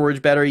swappable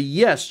storage battery,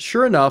 yes,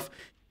 sure enough,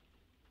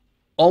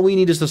 all we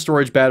need is the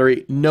storage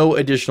battery, no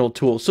additional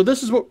tools. So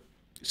this is what,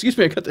 excuse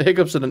me, I got the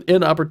hiccups at an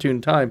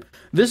inopportune time.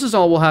 This is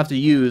all we'll have to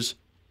use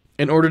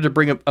in order to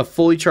bring a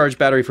fully charged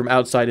battery from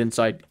outside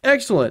inside.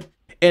 Excellent.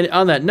 And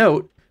on that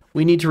note,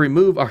 we need to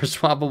remove our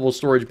swappable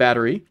storage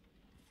battery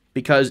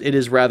because it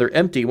is rather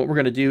empty. What we're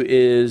going to do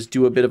is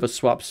do a bit of a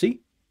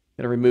swap-see.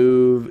 Going to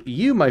remove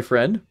you, my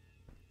friend.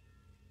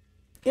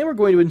 And we're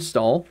going to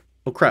install...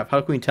 Oh, crap. How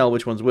can we tell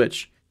which one's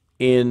which?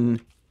 In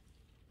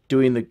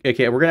doing the...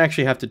 Okay, we're going to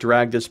actually have to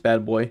drag this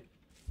bad boy.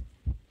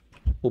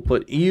 We'll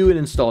put you and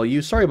install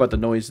you. Sorry about the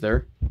noise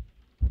there.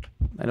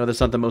 I know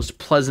that's not the most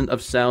pleasant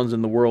of sounds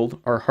in the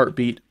world. Our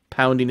heartbeat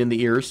pounding in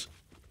the ears.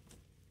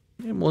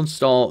 And we'll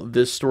install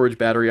this storage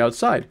battery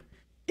outside.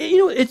 You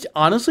know, it's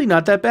honestly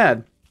not that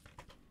bad.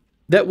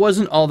 That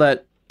wasn't all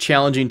that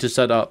challenging to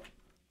set up.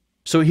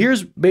 So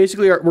here's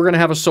basically, we're going to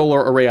have a solar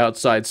array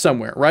outside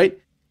somewhere, right?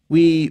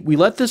 We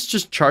let this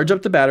just charge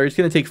up the battery. It's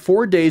going to take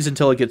 4 days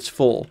until it gets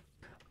full.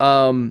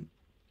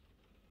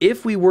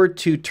 If we were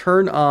to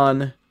turn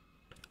on, I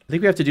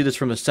think we have to do this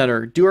from the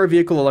center, do our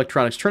vehicle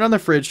electronics, turn on the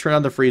fridge, turn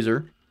on the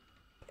freezer.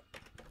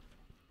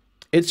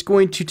 It's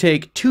going to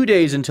take 2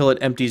 days until it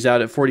empties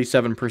out at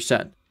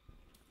 47%.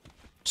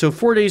 So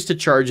 4 days to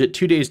charge it,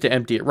 2 days to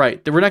empty it.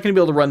 Right, we're not going to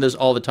be able to run this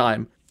all the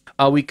time.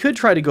 We could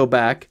try to go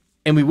back,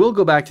 and we will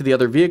go back to the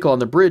other vehicle on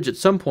the bridge at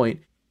some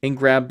point and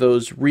grab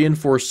those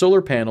reinforced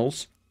solar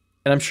panels.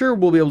 And I'm sure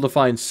we'll be able to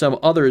find some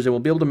others, and we'll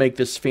be able to make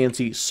this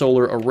fancy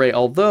solar array.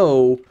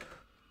 Although,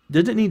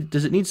 does it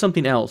need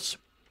something else?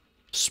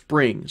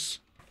 Springs.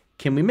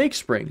 Can we make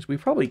springs? We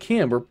probably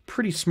can. We're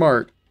pretty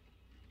smart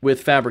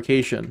with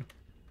fabrication.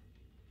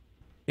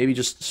 Maybe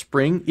just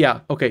spring? Yeah,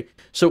 okay.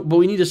 So, but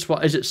we need to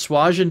is it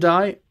swage and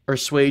dye or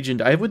swage and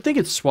dye? I would think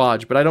it's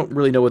swage, but I don't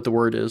really know what the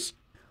word is.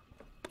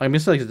 I'm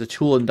guessing like it's a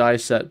tool and die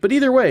set. But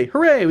either way,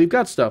 hooray, we've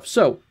got stuff.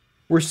 So,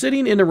 we're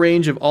sitting in a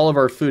range of all of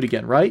our food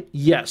again, right?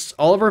 Yes,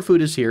 all of our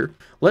food is here.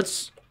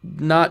 Let's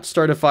not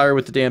start a fire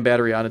with the damn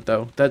battery on it,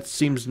 though. That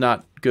seems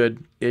not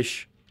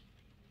good-ish.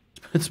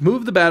 Let's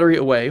move the battery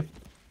away.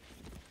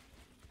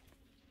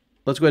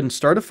 Let's go ahead and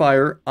start a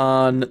fire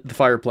on the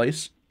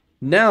fireplace.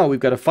 Now we've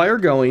got a fire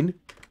going.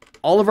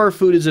 All of our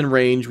food is in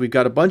range. We've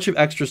got a bunch of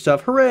extra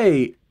stuff.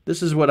 Hooray!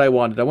 This is what I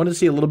wanted. I wanted to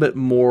see a little bit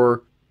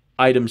more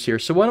items here.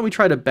 So why don't we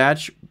try to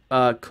batch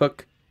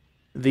cook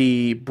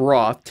the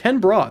broth? 10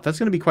 broth. That's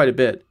going to be quite a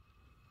bit.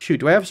 Shoot,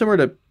 do I have somewhere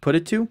to put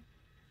it to?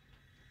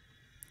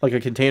 Like a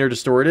container to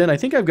store it in? I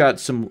think I've got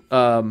some...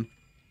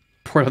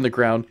 pour it on the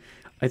ground.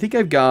 I think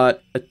I've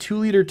got a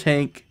 2-liter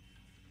tank.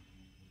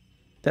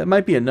 That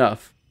might be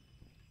enough.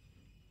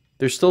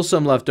 There's still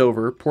some left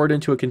over. Pour it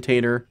into a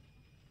container.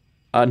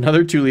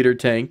 Another 2-liter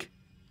tank.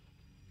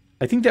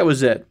 I think that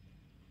was it.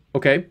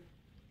 Okay.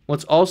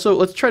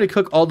 Let's try to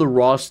cook all the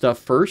raw stuff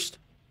first.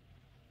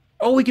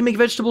 Oh, we can make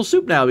vegetable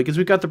soup now because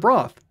we've got the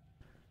broth.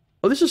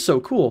 Oh, this is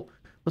so cool.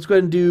 Let's go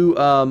ahead and do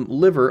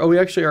liver. Oh, we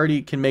actually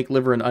already can make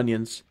liver and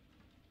onions.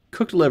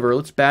 Cooked liver.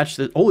 Let's batch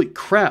this. Holy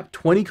crap,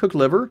 20 cooked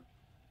liver?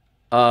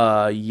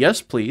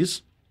 Yes,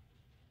 please.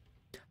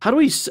 How do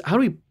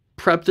we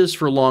prep this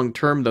for long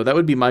term though? That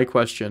would be my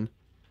question.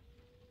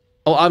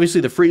 Oh,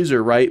 obviously the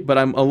freezer, right? But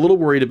I'm a little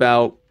worried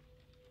about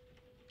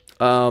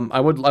I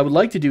would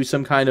like to do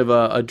some kind of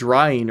a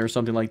drying or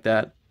something like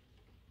that.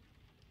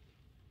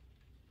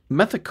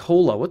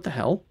 Methacola, what the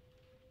hell?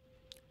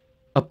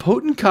 A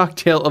potent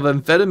cocktail of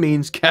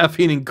amphetamines,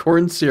 caffeine, and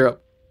corn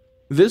syrup.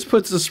 This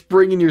puts a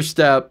spring in your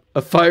step,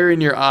 a fire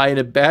in your eye, and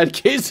a bad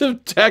case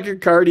of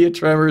tachycardia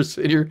tremors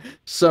in your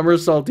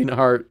somersaulting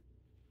heart.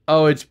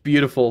 Oh, it's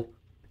beautiful.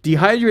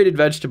 Dehydrated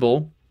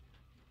vegetable.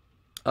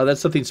 Oh,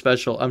 that's something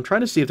special. I'm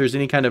trying to see if there's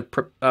any kind of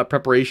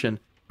preparation.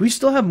 Do we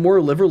still have more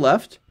liver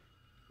left?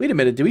 Wait a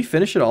minute, did we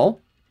finish it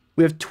all?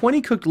 We have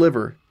 20 cooked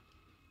liver.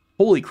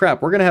 Holy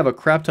crap, we're going to have a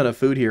crap ton of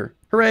food here.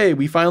 Hooray,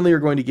 we finally are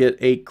going to get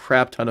a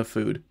crap ton of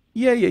food.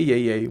 Yay, yay, yay,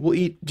 yay. We'll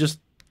eat just...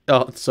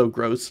 Oh, it's so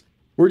gross.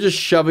 We're just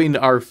shoving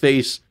our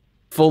face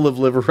full of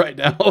liver right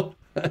now.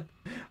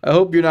 I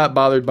hope you're not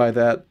bothered by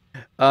that.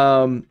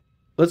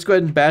 Let's go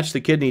ahead and batch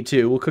the kidney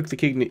too. We'll cook the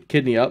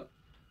kidney up.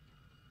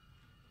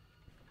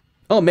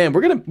 Oh man,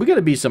 we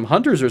gotta be some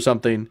hunters or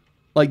something.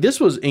 Like, this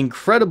was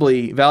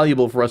incredibly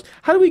valuable for us.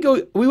 How do we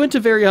go? We went to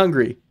Very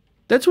Hungry.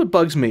 That's what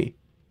bugs me.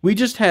 We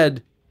just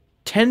had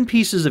 10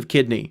 pieces of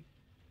kidney,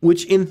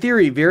 which in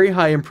theory, very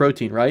high in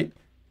protein, right?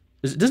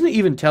 Doesn't it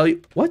even tell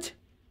you? What?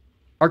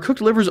 Our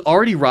cooked liver's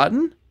already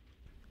rotten?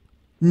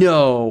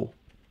 No.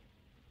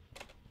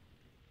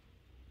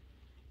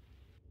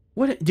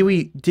 What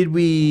did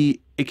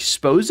we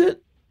expose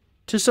it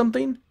to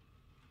something?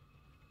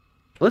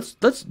 Let's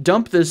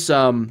dump this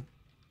hang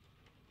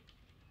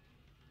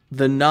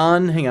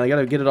on, I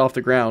gotta get it off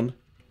the ground.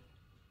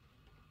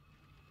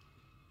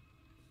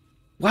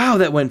 Wow,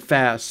 that went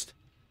fast.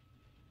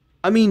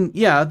 I mean,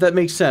 yeah, that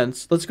makes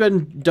sense. Let's go ahead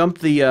and dump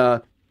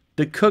the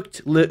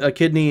cooked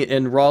kidney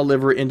and raw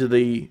liver into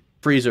the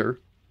freezer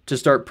to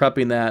start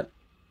prepping that.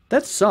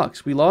 That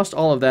sucks. We lost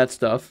all of that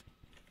stuff.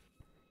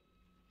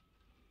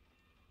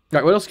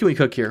 Alright, what else can we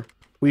cook here?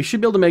 We should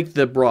be able to make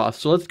the broth.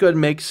 So let's go ahead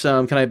and make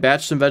some... Can I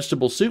batch some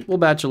vegetable soup? We'll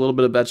batch a little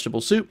bit of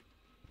vegetable soup.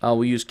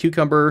 We'll use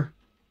cucumber.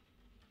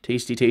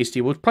 Tasty, tasty.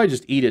 We'll probably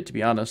just eat it, to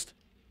be honest.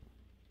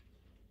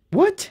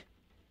 What?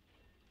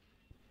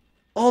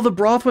 All the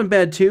broth went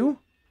bad, too?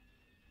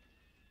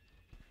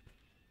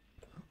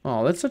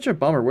 Oh, that's such a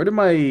bummer. Where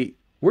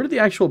did the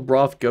actual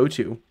broth go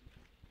to?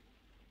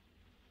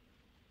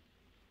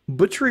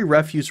 Butchery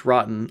refuse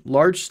rotten.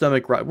 Large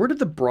stomach rot. Where did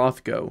the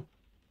broth go?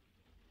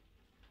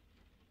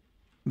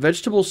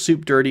 Vegetable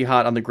soup dirty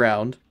hot on the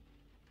ground.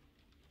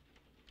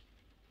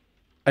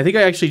 I think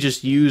I actually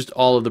just used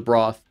all of the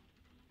broth.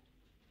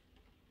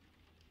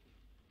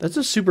 That's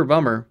a super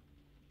bummer.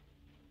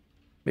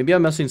 Maybe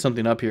I'm messing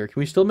something up here. Can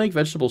we still make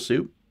vegetable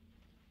soup?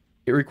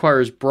 It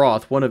requires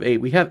broth, 1 of 8.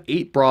 We have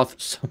 8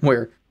 broth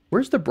somewhere.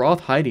 Where's the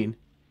broth hiding?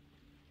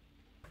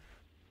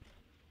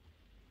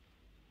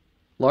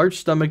 Large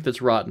stomach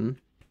that's rotten.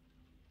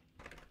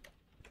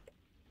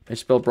 I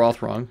spelled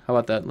broth wrong. How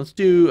about that? Let's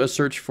do a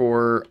search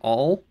for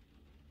all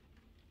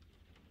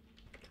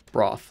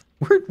broth.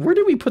 Where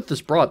did we put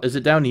this broth? Is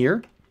it down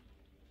here?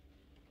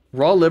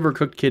 Raw liver,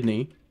 cooked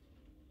kidney.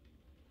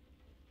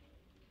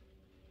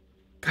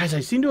 Guys,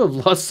 I seem to have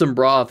lost some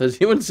broth. Has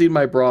anyone seen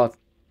my broth?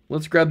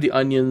 Let's grab the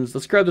onions.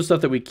 Let's grab the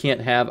stuff that we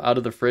can't have out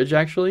of the fridge,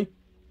 actually.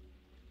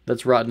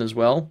 That's rotten as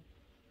well.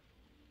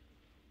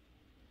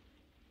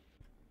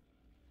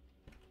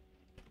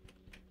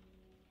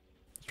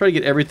 Let's try to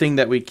get everything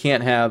that we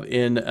can't have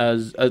in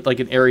as like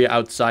an area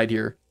outside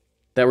here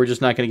that we're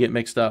just not going to get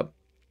mixed up.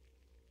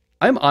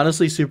 I'm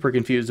honestly super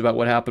confused about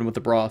what happened with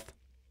the broth.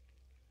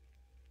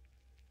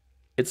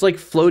 It's like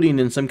floating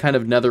in some kind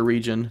of nether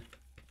region.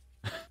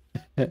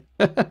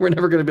 We're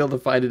never going to be able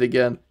to find it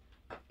again.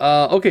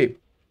 Okay.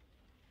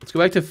 Let's go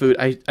back to food.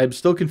 I'm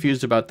still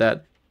confused about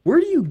that. Where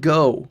do you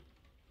go?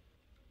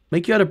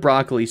 Make you out of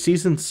broccoli,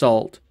 seasoned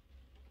salt.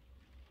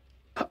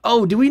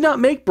 Oh, do we not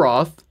make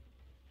broth?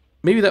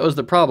 Maybe that was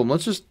the problem.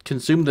 Let's just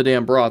consume the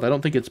damn broth. I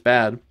don't think it's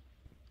bad.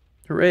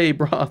 Hooray,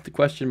 broth, the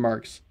question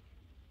marks.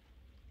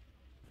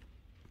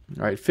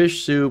 Alright,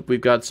 fish soup. We've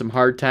got some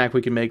hardtack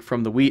we can make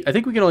from the wheat. I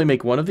think we can only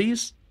make one of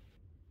these.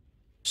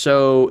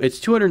 So, it's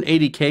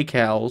 280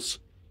 kcals.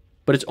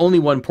 but it's only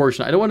one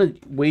portion. I don't want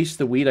to waste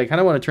the wheat. I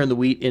kind of want to turn the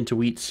wheat into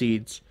wheat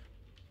seeds.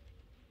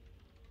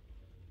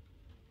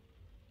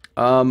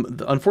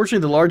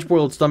 Unfortunately, the large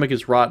boiled stomach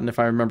is rotten, if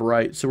I remember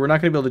right, so we're not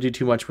going to be able to do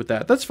too much with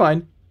that. That's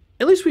fine.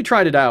 At least we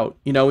tried it out.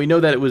 You know, we know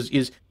that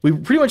we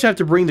pretty much have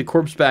to bring the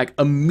corpse back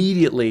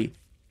immediately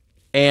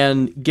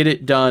and get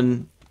it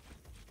done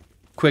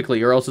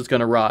quickly, or else it's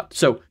going to rot.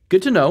 So,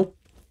 good to know,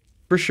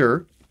 for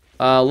sure.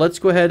 Let's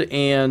go ahead,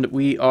 and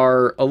we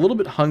are a little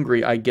bit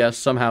hungry, I guess,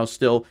 somehow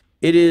still.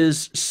 It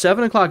is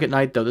 7 o'clock at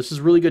night, though. This is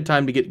a really good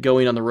time to get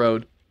going on the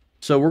road.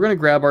 So we're going to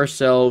grab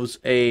ourselves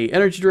a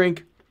energy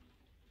drink.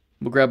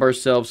 We'll grab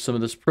ourselves some of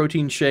this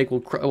protein shake.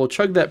 We'll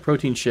chug that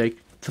protein shake.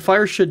 The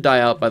fire should die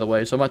out, by the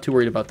way, so I'm not too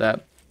worried about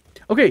that.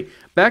 Okay,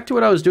 back to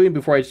what I was doing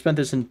before I spent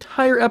this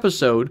entire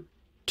episode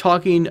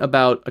talking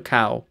about a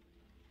cow.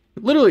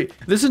 Literally,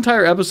 this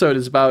entire episode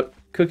is about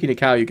cooking a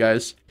cow, you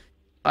guys.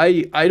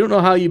 I don't know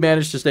how you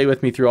managed to stay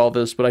with me through all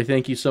this, but I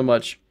thank you so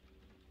much.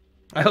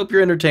 I hope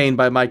you're entertained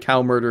by my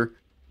cow murder.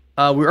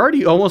 We're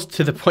already almost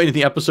to the point in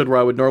the episode where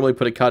I would normally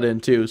put a cut in,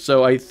 too.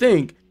 So I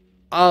think,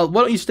 why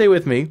don't you stay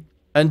with me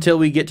until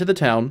we get to the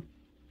town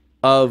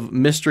of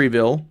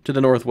Mysteryville to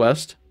the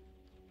northwest.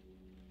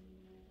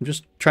 I'm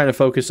just trying to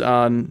focus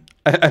on...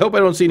 I hope I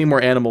don't see any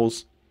more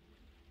animals.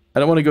 I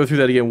don't want to go through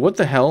that again. What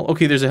the hell?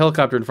 Okay, there's a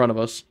helicopter in front of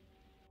us.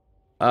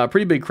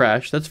 Pretty big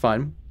crash. That's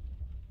fine.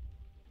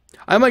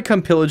 I might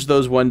come pillage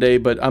those one day,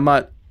 but I'm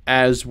not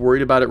as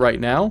worried about it right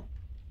now.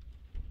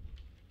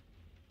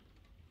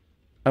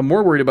 I'm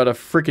more worried about a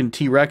freaking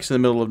T-Rex in the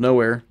middle of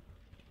nowhere.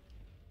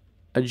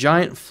 A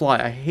giant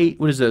fly. I hate...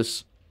 What is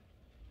this?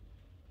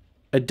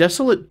 A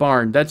desolate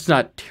barn. That's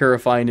not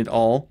terrifying at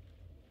all.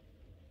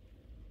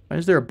 Why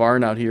is there a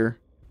barn out here?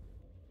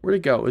 Where'd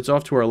it go? It's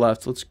off to our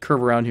left. Let's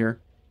curve around here.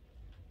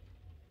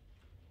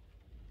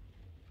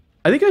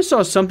 I think I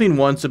saw something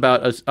once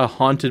about a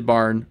haunted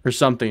barn or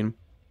something.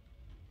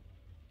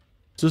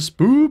 It's a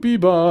spoopy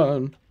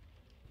barn.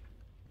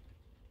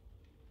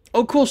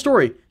 Oh, cool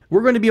story.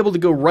 We're going to be able to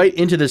go right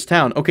into this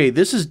town. Okay,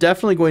 this is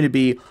definitely going to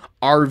be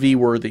RV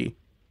worthy.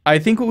 I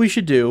think what we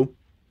should do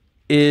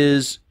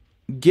is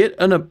get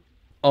an...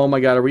 Oh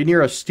my god, are we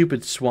near a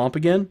stupid swamp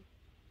again?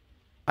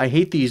 I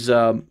hate these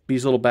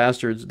little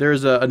bastards.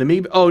 There's an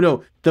amoeba... Oh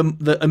no, the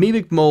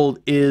amoebic mold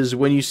is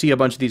when you see a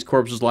bunch of these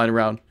corpses lying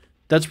around.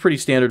 That's pretty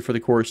standard for the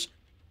course.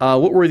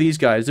 What were these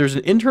guys? There's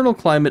an internal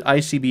climate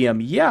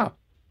ICBM. Yeah.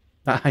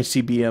 Not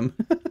ICBM.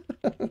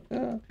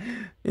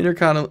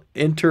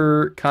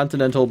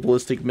 Intercontinental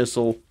Ballistic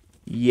Missile.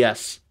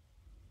 Yes.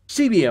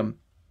 CBM.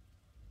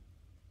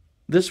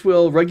 This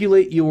will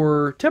regulate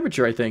your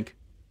temperature, I think.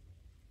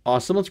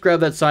 Awesome. Let's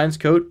grab that science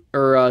coat,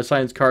 or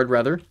science card,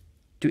 rather.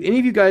 Do any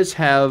of you guys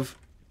have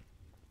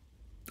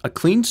a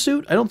clean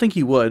suit? I don't think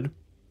you would.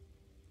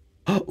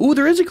 Oh,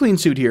 there is a clean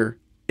suit here.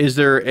 Is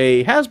there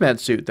a hazmat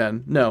suit,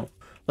 then? No.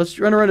 Let's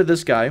run around to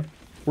this guy.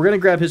 We're going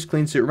to grab his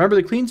clean suit. Remember,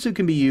 the clean suit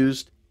can be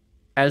used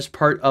as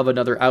part of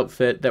another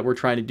outfit that we're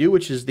trying to do,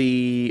 which is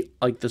the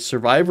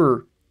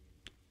survivor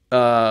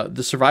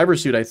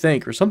suit, I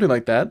think, or something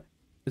like that.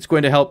 It's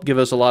going to help give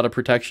us a lot of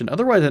protection.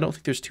 Otherwise, I don't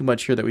think there's too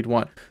much here that we'd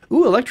want.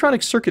 Ooh,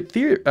 electronic circuit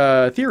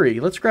theory.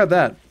 Let's grab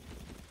that.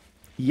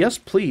 Yes,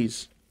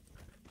 please.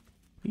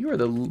 You are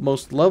the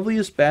most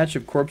loveliest batch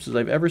of corpses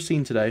I've ever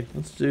seen today.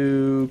 Let's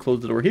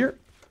close the door here.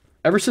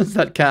 Ever since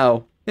that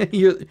cow,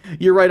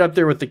 you're right up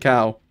there with the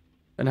cow,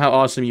 and how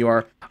awesome you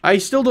are. I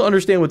still don't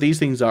understand what these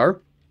things are.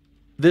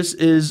 This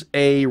is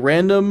a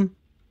random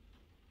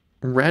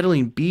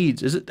rattling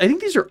beads. Is it? I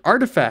think these are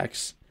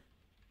artifacts.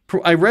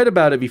 I read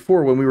about it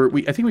before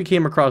when I think we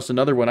came across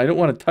another one. I don't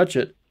want to touch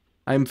it.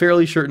 I'm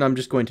fairly certain I'm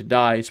just going to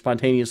die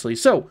spontaneously.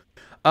 So,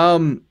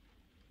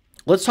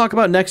 let's talk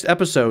about next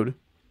episode.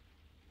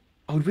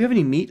 Oh, do we have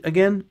any meat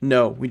again?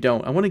 No, we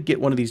don't. I want to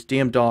get one of these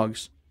damn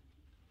dogs.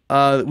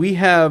 We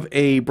have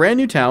a brand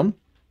new town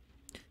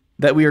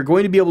that we are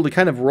going to be able to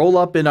kind of roll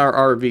up in our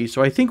RV.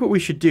 So I think what we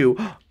should do...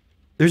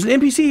 There's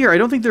an NPC here. I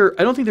don't think they're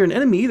an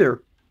enemy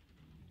either.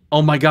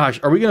 Oh my gosh,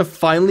 are we going to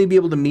finally be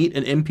able to meet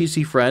an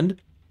NPC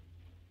friend?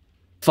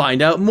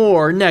 Find out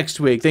more next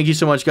week. Thank you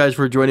so much, guys,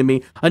 for joining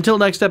me. Until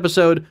next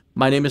episode,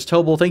 my name is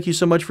Tobal. Thank you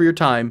so much for your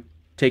time.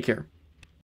 Take care.